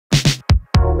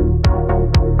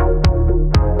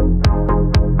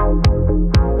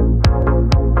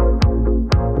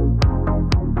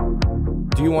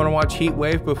you want to watch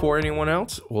HEETwave before anyone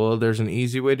else? Well, there's an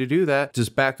easy way to do that.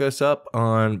 Just back us up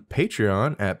on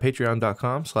Patreon at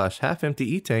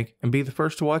patreon.com/halfemptyetank and be the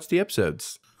first to watch the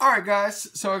episodes. All right, guys.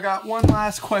 So I got one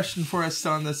last question for us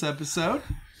on this episode.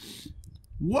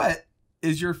 What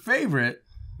is your favorite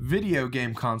video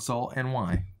game console and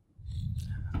why?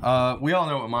 We all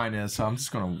know what mine is, so I'm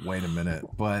just going to wait a minute.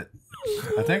 But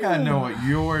I think I know what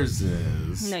yours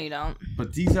is. No, you don't.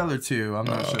 But these other two, I'm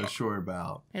not so sure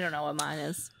about. I don't know what mine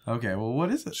is. Okay, well,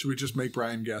 what is it? Should we just make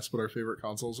Brian guess what our favorite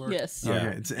consoles are? Yes.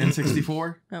 Okay, it's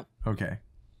N64? Nope. Okay.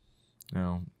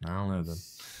 No, I don't know then.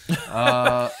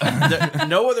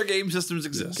 No other game systems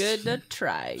exist. Good to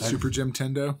try. Super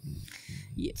Gymtendo?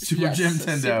 Super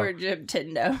Gymtendo. Super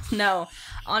Gymtendo. No,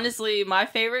 honestly, my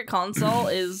favorite console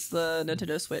is the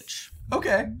Nintendo Switch.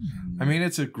 Okay. I mean,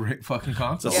 it's a great fucking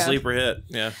console. It's a sleeper hit.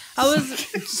 Yeah. I was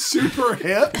Super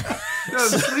hit? No,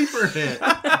 sleeper hit.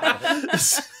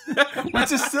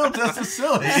 Which is still just as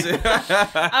silly.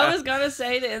 I was gonna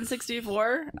say the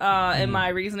N64, and my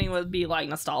reasoning would be like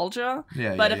nostalgia.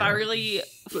 Yeah. But if I really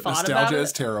But thought about nostalgia it,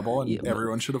 is terrible, and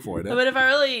everyone should avoid it. but if I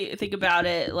really think about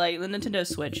it, like the Nintendo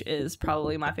Switch is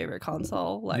probably my favorite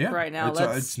console. Like right now,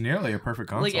 it's nearly a perfect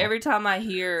console. like every time I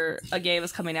hear a game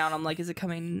is coming out, I'm like, is it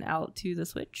coming out to the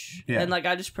Switch? Yeah. And like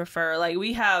I just prefer, like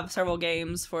we have several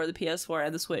games for the PS4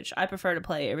 and the Switch. I prefer to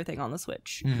play everything on the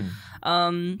Switch.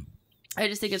 I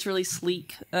just think it's really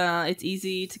sleek. It's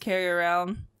easy to carry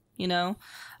around, you know.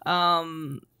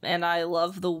 And I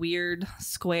love the weird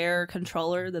square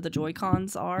controller that the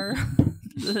Joy-Cons are.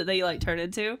 That they like turn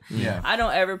into. Yeah. I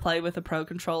don't ever play with a Pro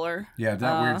controller. Yeah,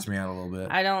 that weirds me out a little bit.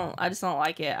 I just don't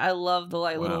like it. I love the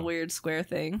like little weird square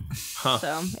thing.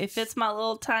 So it fits my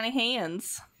little tiny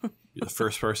hands. You're the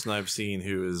first person I've seen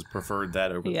who has preferred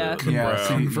that over the Yeah, Pro.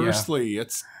 Conversely,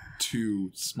 it's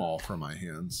too small for my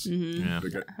hands. Yeah.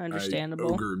 Like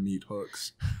Understandable. I ogre meat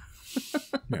hooks.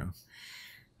 Yeah.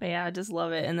 But yeah, I just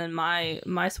love it. And then my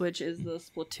Switch is the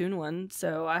Splatoon one,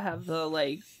 so I have the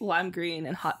like lime green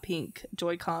and hot pink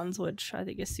Joy-Cons, which I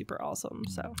think is super awesome.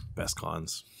 So Best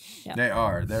cons. Yeah. They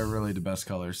are. They're really the best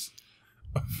colors.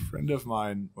 A friend of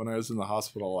mine, when I was in the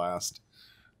hospital last,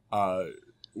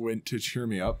 went to cheer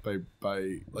me up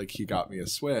by like he got me a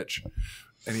Switch,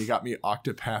 and he got me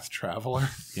Octopath Traveler.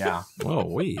 Yeah.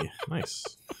 Oh, nice.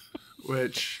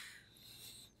 Which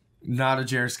Not a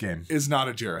Jairus game. is not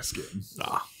a Jairus game.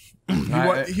 Ah.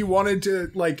 He wanted to,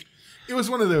 like, it was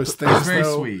one of those things, It's very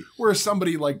though, sweet. where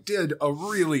somebody, like, did a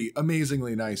really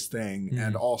amazingly nice thing,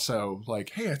 and also,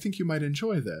 like, hey, I think you might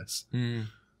enjoy this.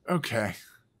 Okay.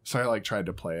 So I, like, tried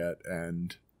to play it,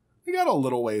 and I got a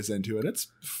little ways into it. It's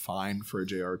fine for a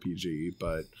JRPG,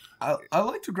 but I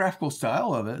like the graphical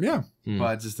style of it. yeah. But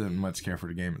I just didn't much care for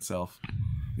the game itself.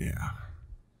 Yeah.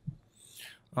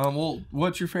 Well,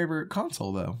 what's your favorite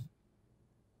console, though?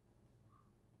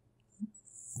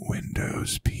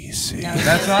 Windows PC. No,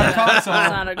 That's not a console.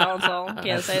 That's not a console.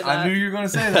 Can't say that. I knew you were going to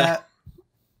say that.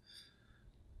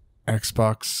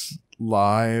 Xbox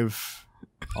Live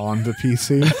on the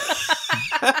PC.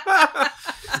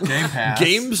 Game Pass.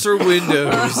 Games or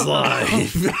Windows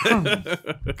Live?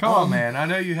 Come on, man. I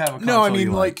know you have a console. No, I mean,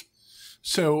 you like,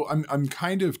 so I'm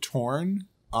kind of torn.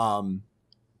 I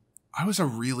was a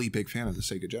really big fan of the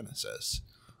Sega Genesis.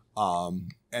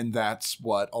 And that's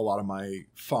what a lot of my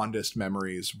fondest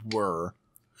memories were.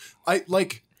 I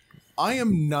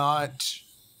am not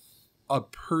a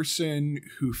person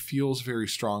who feels very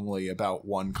strongly about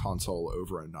one console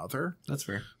over another. That's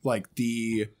fair. Like,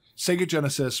 the Sega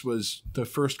Genesis was the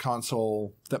first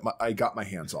console that I got my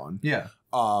hands on. Yeah.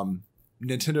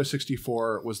 Nintendo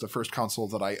 64 was the first console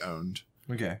that I owned.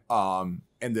 Okay.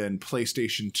 And then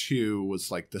PlayStation 2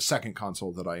 was like the second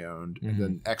console that I owned. And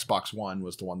then Xbox One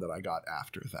was the one that I got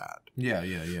after that.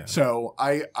 Yeah. So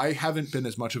I haven't been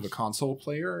as much of a console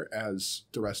player as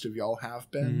the rest of y'all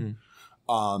have been.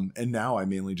 And now I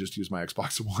mainly just use my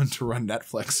Xbox One to run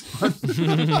Netflix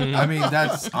on. I mean,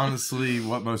 that's honestly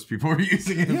what most people are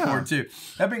using it for, too.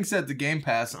 That being said, the Game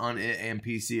Pass on it and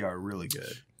PC are really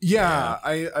good. Yeah,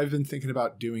 I've been thinking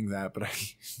about doing that, but I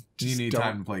just You need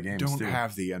time to play games, don't too.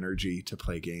 have the energy to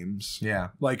play games. Yeah.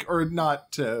 Like, or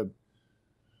not to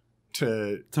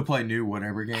play new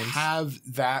whatever games. have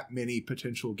that many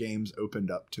potential games opened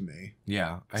up to me.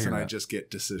 Yeah. I just get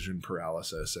decision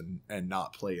paralysis and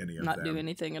not play any of them. Not do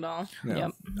anything at all. Yeah.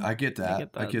 Yep. I get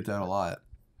that. I get that a lot.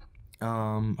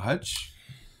 Hutch?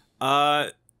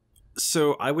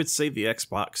 So I would say the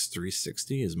Xbox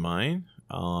 360 is mine.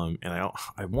 And I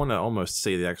want to almost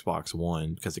say the Xbox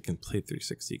One because it can play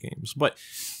 360 games, but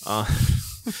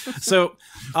so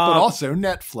but also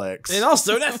Netflix. and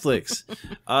also Netflix.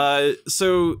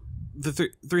 So the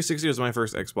 360 was my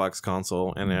first Xbox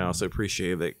console, and I also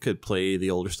appreciated that it could play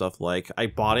the older stuff. Like, I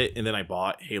bought it, and then I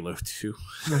bought Halo 2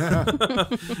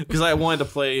 because I wanted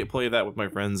to play that with my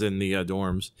friends in the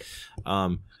dorms.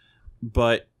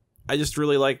 But I just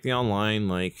really liked the online,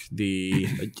 like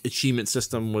the achievement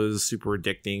system was super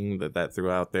addicting that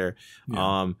threw out there.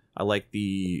 Yeah. I like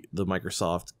the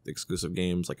Microsoft exclusive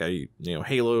games, like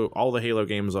Halo, all the Halo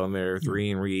games on there,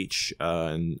 3 and Reach,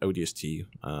 and ODST.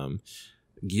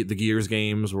 The Gears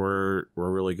games were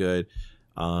really good.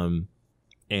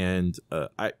 And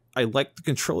I liked the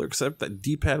controller, except that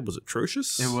D-pad was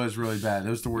atrocious. It was really bad. That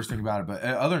was the worst thing about it. But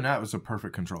other than that, it was a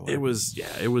perfect controller.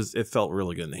 It felt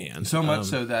really good in the hand. So much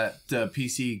so that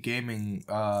PC gaming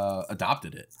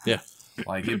adopted it. Yeah.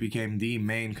 Like, it became the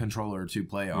main controller to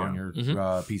play on your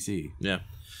PC. Yeah.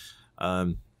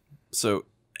 So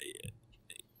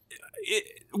it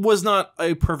was not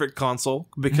a perfect console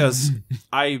because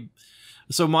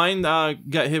So mine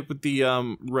got hit with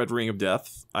the red ring of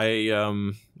death.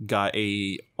 I got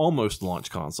a almost launch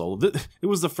console. It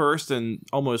was the first and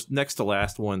almost next to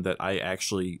last one that I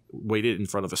actually waited in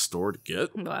front of a store to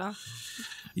get. Wow.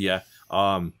 Yeah.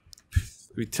 Let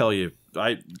me tell you,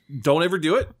 I don't ever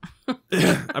do it.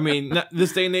 I mean,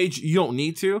 this day and age, you don't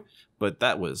need to, but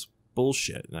that was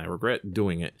bullshit, and I regret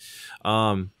doing it.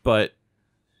 But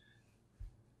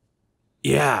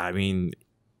yeah, I mean,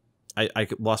 I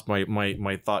lost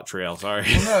my thought trail. Sorry.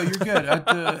 Well, no, you're good.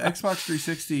 The Xbox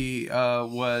 360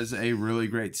 was a really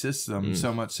great system,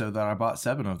 so much so that I bought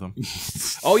 7 of them.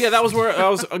 Oh yeah, that was where I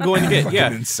was going to get. Yeah,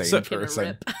 an insane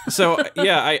person. So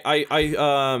yeah,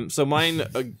 so mine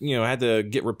had to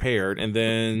get repaired, and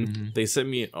then they sent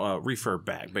me a refurb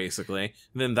back basically.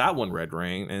 And then that one red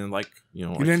ring, and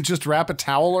you didn't just wrap a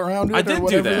towel around it. I did or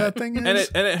whatever do that thing is?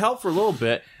 and it helped for a little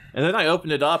bit. And then I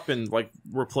opened it up and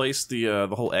replaced the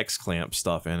whole X clamp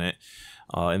stuff in it,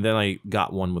 and then I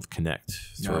got one with Kinect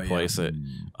to replace it.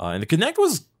 And the Kinect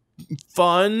was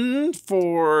fun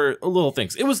for little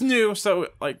things. It was new, so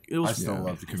it was. I still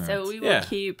love the Kinect. So we will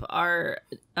keep our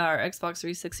Xbox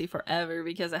 360 forever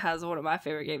because it has one of my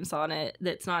favorite games on it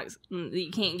that's not that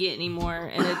you can't get anymore,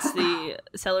 and it's the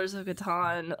Sellers of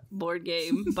Catan board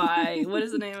game by what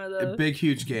is the name of the Big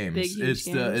Huge Games. It's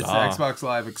the Xbox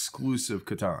Live exclusive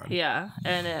Catan. Yeah,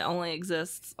 and it only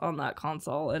exists on that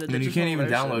console, and you can't even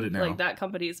download it now. Like, that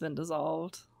company's been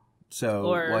dissolved.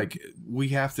 So, we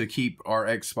have to keep our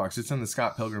Xbox. It's in the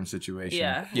Scott Pilgrim situation.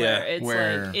 Yeah.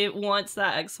 Where it's once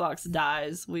that Xbox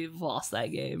dies, we've lost that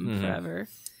game forever.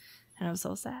 And I'm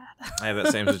so sad. I have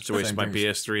that same situation with my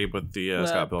PS3 with the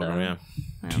Scott Pilgrim, yeah.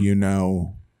 Do you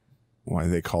know why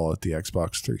they call it the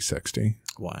Xbox 360?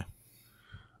 Why?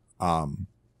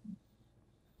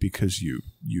 Because you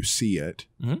see it,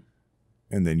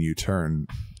 and then you turn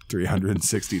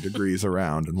 360 degrees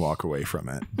around and walk away from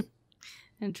it.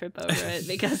 And trip over it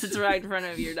because it's right in front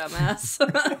of your dumbass.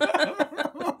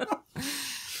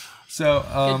 So,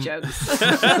 good jokes.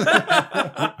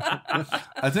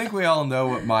 I think we all know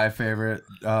what my favorite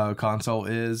console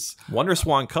is. Wonder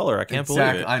Swan Color. I can't believe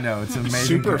it. I know, it's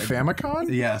amazing. Super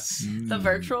Famicom? Yes. The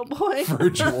Virtual Boy.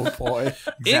 Virtual Boy.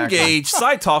 Exactly. Engage.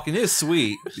 Side talking is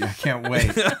sweet. Yeah, I can't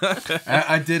wait.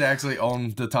 I did actually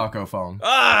own the taco phone.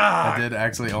 I did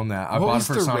actually own that. I what bought was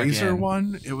it for the Sonic Razer N.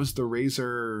 one? It was the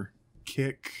Razer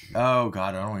Kick. Oh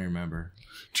God, I don't even remember.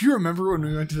 Do you remember when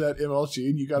we went to that MLG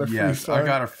and you got a free phone? I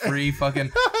got a free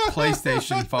fucking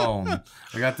PlayStation phone.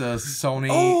 I got the Sony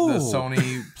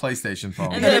PlayStation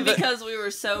phone. And then because we were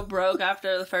so broke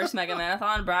after the first Mega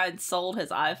Marathon, Bryan sold his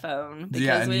iPhone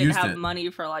because we didn't have money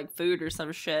for food or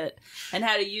some shit, and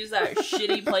had to use that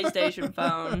shitty PlayStation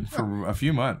phone for a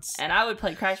few months. And I would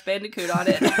play Crash Bandicoot on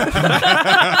it.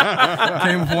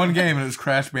 Came with one game and it was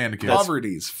Crash Bandicoot.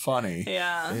 Poverty's funny.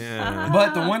 Yeah.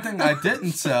 But the one thing I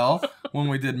didn't sell when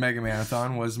we did Mega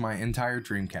Marathon was my entire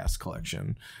Dreamcast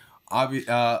collection. How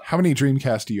many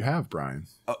Dreamcasts do you have, Bryan?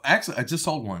 Actually, I just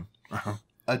sold one.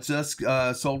 I just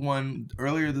sold one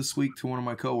earlier this week to one of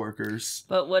my coworkers.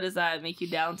 But what does that make you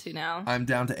down to now? I'm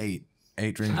down to 8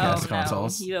 Dreamcast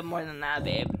consoles. You have more than that,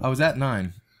 babe. I was at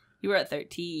 9. You were at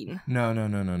 13. No.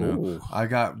 Ooh. I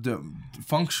got the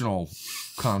functional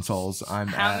consoles.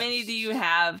 How many do you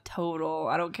have total?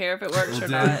 I don't care if it works or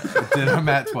not. Then I'm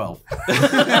at 12.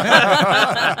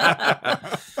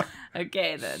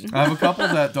 Okay, then. I have a couple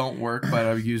that don't work, but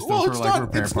I've used them for repair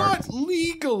parts. It's not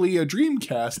legally a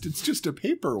Dreamcast. It's just a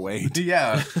paperweight.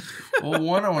 Yeah. Well,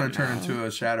 one I want to turn into a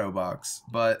shadow box,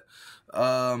 but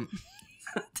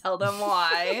tell them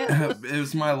why. It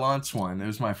was my launch one. It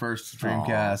was my first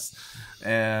Dreamcast,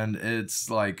 and it's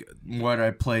what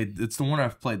I played. It's the one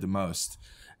I've played the most.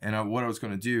 And what I was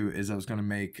going to do is I was going to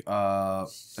make a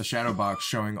shadow box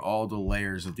showing all the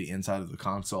layers of the inside of the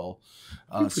console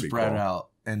spread out,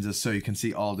 and just so you can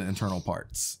see all the internal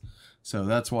parts. So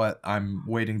that's what I'm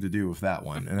waiting to do with that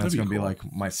one, and that's going to be like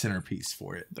my centerpiece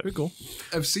for it. That'd be cool.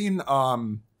 I've seen.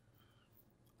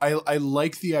 I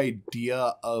like the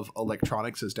idea of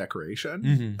electronics as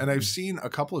decoration, and I've seen a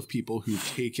couple of people who've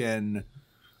taken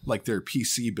like their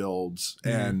PC builds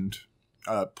and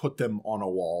put them on a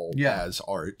wall as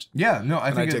art. Yeah, no,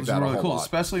 I think it was really cool,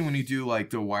 especially when you do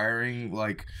like the wiring,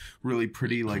 like really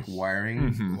pretty like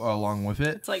wiring along with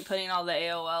it. It's like putting all the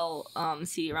AOL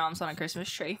CD-ROMs on a Christmas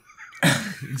tree.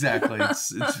 Exactly.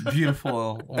 It's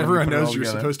beautiful. Everyone knows you're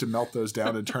supposed to melt those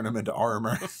down and turn them into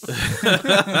armor.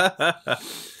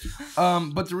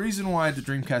 But the reason why the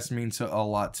Dreamcast means a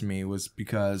lot to me was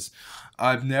because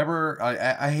I've never...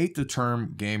 I hate the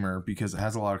term gamer because it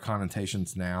has a lot of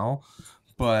connotations now.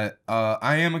 But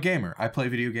I am a gamer. I play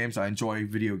video games. I enjoy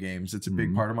video games. It's a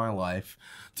big part of my life.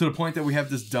 To the point that we have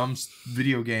this dumb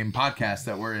video game podcast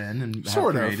that we're in and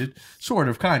have created. Sort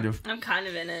of, kind of. I'm kind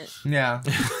of in it. Yeah.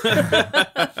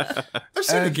 I've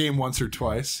seen a game once or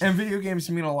twice. And video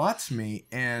games mean a lot to me.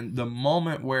 And the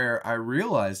moment where I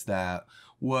realized that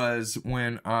was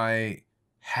when I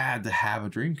had to have a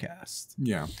Dreamcast.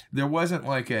 Yeah. There wasn't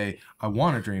like I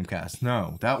want a Dreamcast.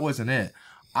 No, that wasn't it.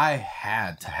 I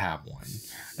had to have one.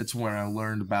 It's when I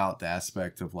learned about the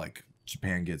aspect of like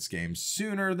Japan gets games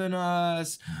sooner than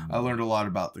us. I learned a lot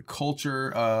about the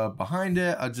culture behind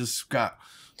it. I just got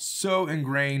so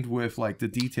ingrained with like the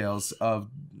details of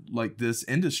like this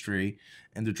industry,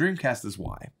 and the Dreamcast is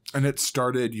why. And it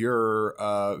started your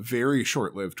very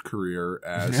short-lived career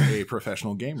as a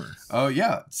professional gamer. Oh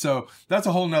yeah, so that's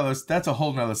a whole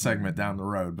nother segment down the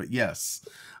road. But yes,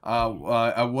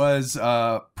 I was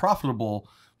profitable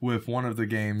with one of the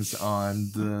games on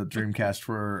the Dreamcast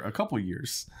for a couple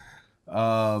years.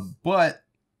 But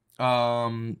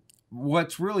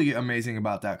what's really amazing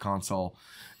about that console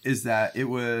is that it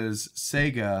was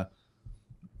Sega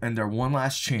and their one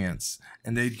last chance,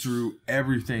 and they drew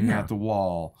everything at the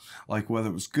wall. Like whether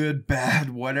it was good,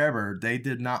 bad, whatever, they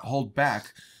did not hold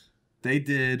back. They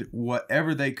did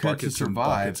whatever they could to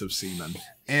survive. Buckets of semen.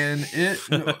 And it,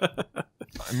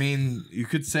 I mean, you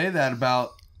could say that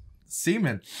about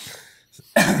semen.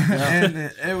 And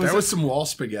it was that was some wall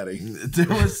spaghetti.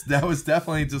 That was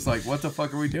definitely just like, what the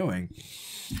fuck are we doing?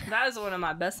 That is one of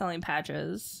my best-selling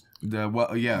patches. The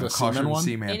semen one?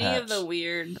 Seaman Any patch. of the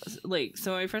weird, like,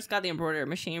 so when we first got the embroidery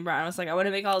machine, Bryan was like, I want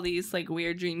to make all these like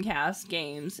weird Dreamcast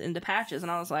games into patches,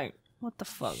 and I was like, what the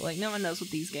fuck? Like, no one knows what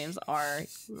these games are.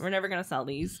 We're never gonna sell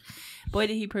these. Boy,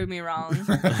 did he prove me wrong.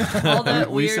 All the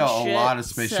we weird sell shit a lot of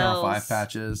Space Channel 5 sells-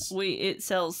 patches. It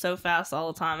sells so fast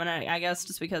all the time, and I guess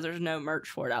just because there's no merch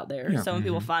for it out there. Yeah. So when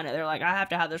people find it, they're like, I have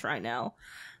to have this right now.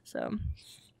 So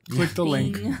Click the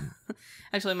link.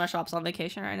 Actually, my shop's on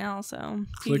vacation right now, so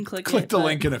you can Click it, the but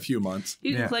link in a few months.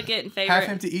 You can click it and favorite.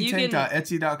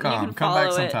 halfemptyethink.etsy.com. Come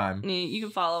back sometime. You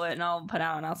can follow it, and I'll put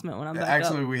out an announcement when I'm back up.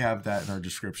 Actually, we have that in our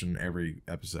description every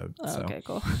episode. Oh, so. okay,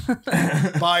 cool.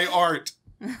 Buy art.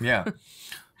 Yeah.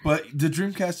 But the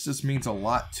Dreamcast just means a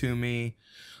lot to me.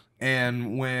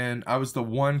 And when I was the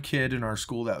one kid in our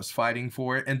school that was fighting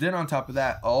for it, and then on top of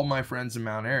that, all my friends in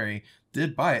Mount Airy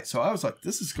did buy it. So I was like,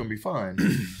 this is going to be fun.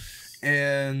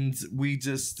 And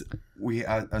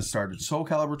I started Soul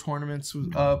Calibur tournaments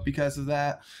because of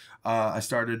that. I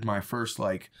started my first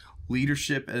like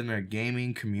leadership in a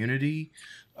gaming community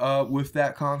with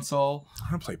that console.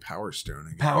 I want to play Power Stone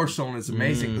again. Power Stone is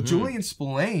amazing. Mm-hmm. Julian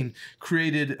Spillane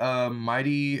created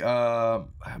Mighty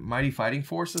Fighting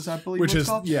Forces, I believe, Which it's is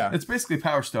called. yeah. It's basically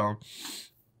Power Stone.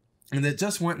 And it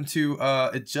just went into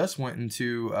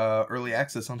early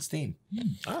access on Steam.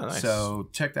 Oh, nice. So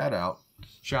check that out.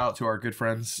 Shout out to our good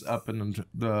friends up in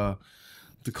the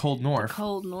cold north.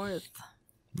 Cold North.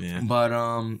 Yeah. But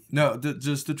no, the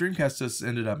Dreamcast just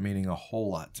ended up meaning a whole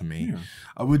lot to me. Yeah.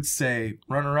 I would say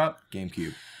runner up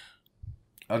GameCube.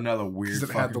 Another weird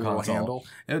fucking had the little console. handle.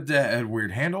 It had a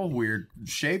weird handle, weird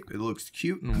shape. It looks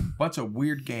cute, and a bunch of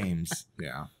weird games.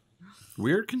 Yeah.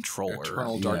 Weird controller.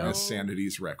 Eternal Darkness,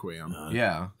 Sanity's Requiem.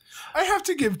 Yeah. I have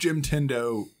to give Jim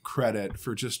Tindo credit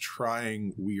for just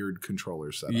trying weird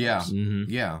controller setups. Yeah.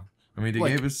 Mm-hmm. Yeah. I mean, they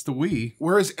gave us the Wii.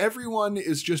 Whereas everyone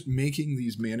is just making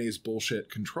these mayonnaise bullshit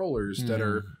controllers that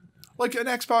are like an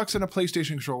Xbox and a PlayStation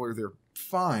controller. They're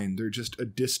fine. They're just a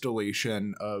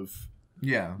distillation of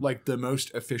like the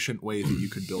most efficient way that you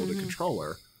could build a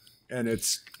controller. And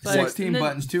it's 16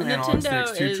 buttons, 2 analog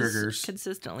sticks, 2 is triggers.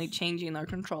 Consistently changing their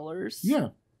controllers. Yeah.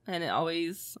 And it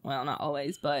always, well, not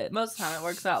always, but most of the time it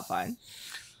works out fine.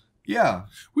 Yeah.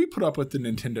 We put up with the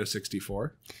Nintendo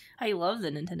 64. I love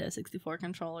the Nintendo 64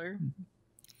 controller.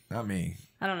 Not me.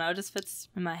 I don't know. It just fits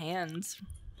in my hands.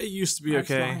 It used to be I have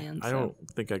small okay. hands, I so.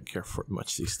 don't think I care for it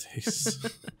much these days.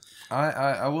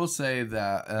 I will say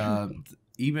that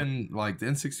even like the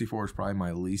N64 is probably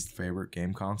my least favorite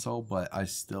game console, but I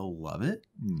still love it.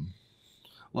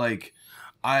 Like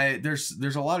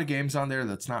there's a lot of games on there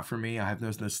that's not for me. I have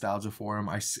no nostalgia for them.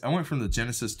 I went from the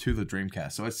Genesis to the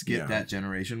Dreamcast, so I skipped that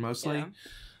generation mostly. Yeah.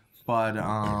 But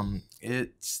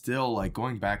it's still like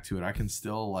going back to it. I can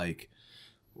still like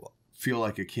feel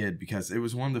like a kid because it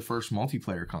was one of the first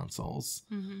multiplayer consoles.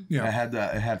 Yeah,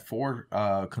 it had 4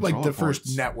 controller like the first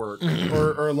ports. network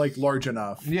or like large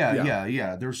enough.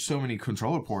 Yeah. There's so many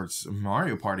controller ports.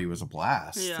 Mario Party was a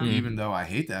blast, even though I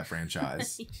hate that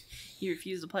franchise. You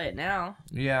refuse to play it now.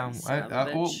 Yeah,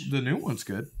 well, the new one's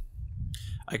good.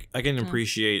 I can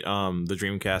appreciate the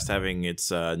Dreamcast having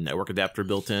its network adapter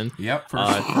built in. Yep,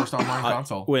 first online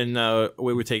console. When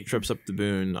we would take trips up the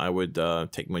Boone, I would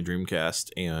take my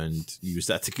Dreamcast and use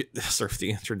that to surf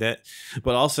the internet.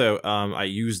 But also, I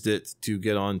used it to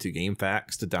get onto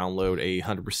GameFAQs to download a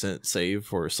 100% save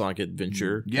for Sonic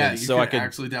Adventure. Yeah, and so I could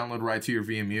actually download right to your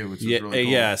VMU, which is really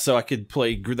cool. Yeah, so I could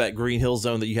play that Green Hill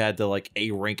Zone that you had to like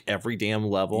A rank every damn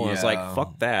level. And I was like,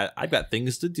 fuck that. I've got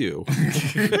things to do.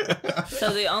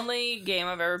 So the only game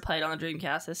I've ever played on the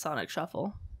Dreamcast is Sonic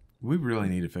Shuffle. We really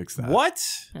need to fix that. What?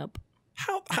 Yep.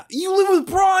 How you live with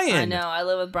Bryan? I know. I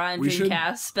live with Bryan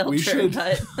Dreamcast spelled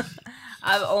but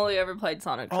I've only ever played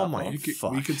Sonic Shuffle. Oh my!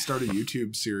 We could start a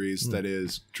YouTube series that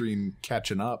is Dream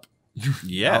catching up.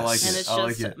 Yes, I like it. And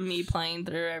it's just me playing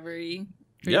through every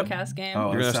Dreamcast game.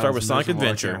 Oh, you're gonna start with Sonic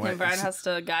Adventure, and Bryan has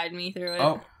to guide me through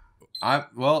it.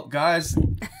 Well, guys.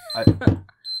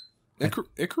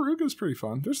 Ikaruga's pretty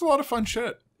fun. There's a lot of fun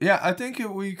shit. Yeah, I think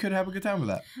we could have a good time with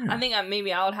that. I think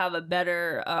maybe I would have a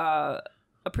better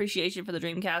appreciation for the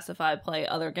Dreamcast if I play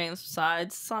other games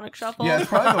besides Sonic Shuffle. Yeah, it's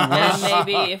probably the worst. And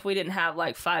maybe if we didn't have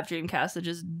like 5 Dreamcasts that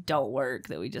just don't work,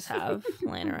 that we just have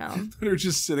laying around. They're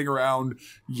just sitting around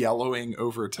yellowing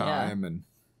over time and.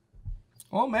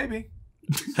 Well, maybe.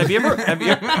 Have you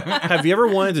ever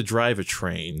wanted to drive a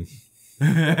train?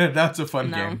 That's a fun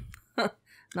game.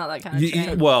 Not that kind of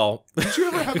train. Well, did you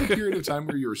ever have a period of time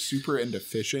where you were super into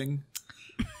fishing?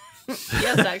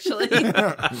 Yes, actually.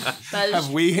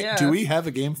 Do we have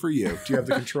a game for you? Do you have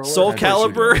the controller? Soul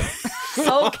Calibur.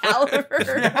 Soul Calibur.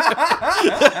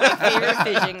 Favorite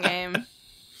fishing game.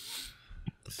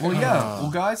 Well, yeah.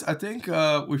 Well, guys, I think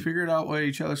we figured out what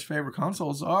each other's favorite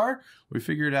consoles are. We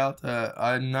figured out that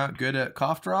I'm not good at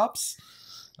cough drops.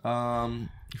 We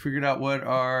figured out what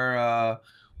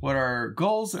our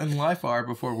goals in life are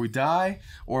before we die,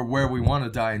 or where we want to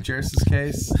die in Jairus'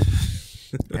 case,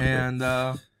 and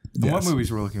what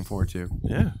movies we're looking forward to.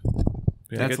 Yeah.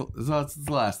 That's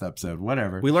the last episode.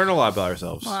 Whatever. We learn a lot about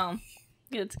ourselves. Wow.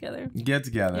 Get it together. Get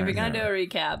together. If you're going to do a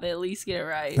recap, at least get it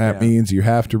right. That means you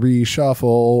have to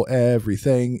reshuffle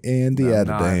everything in the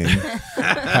editing.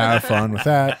 Have fun with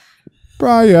that.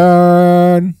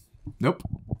 Bryan. Nope.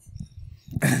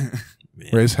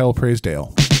 Raise hell, praise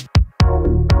Dale.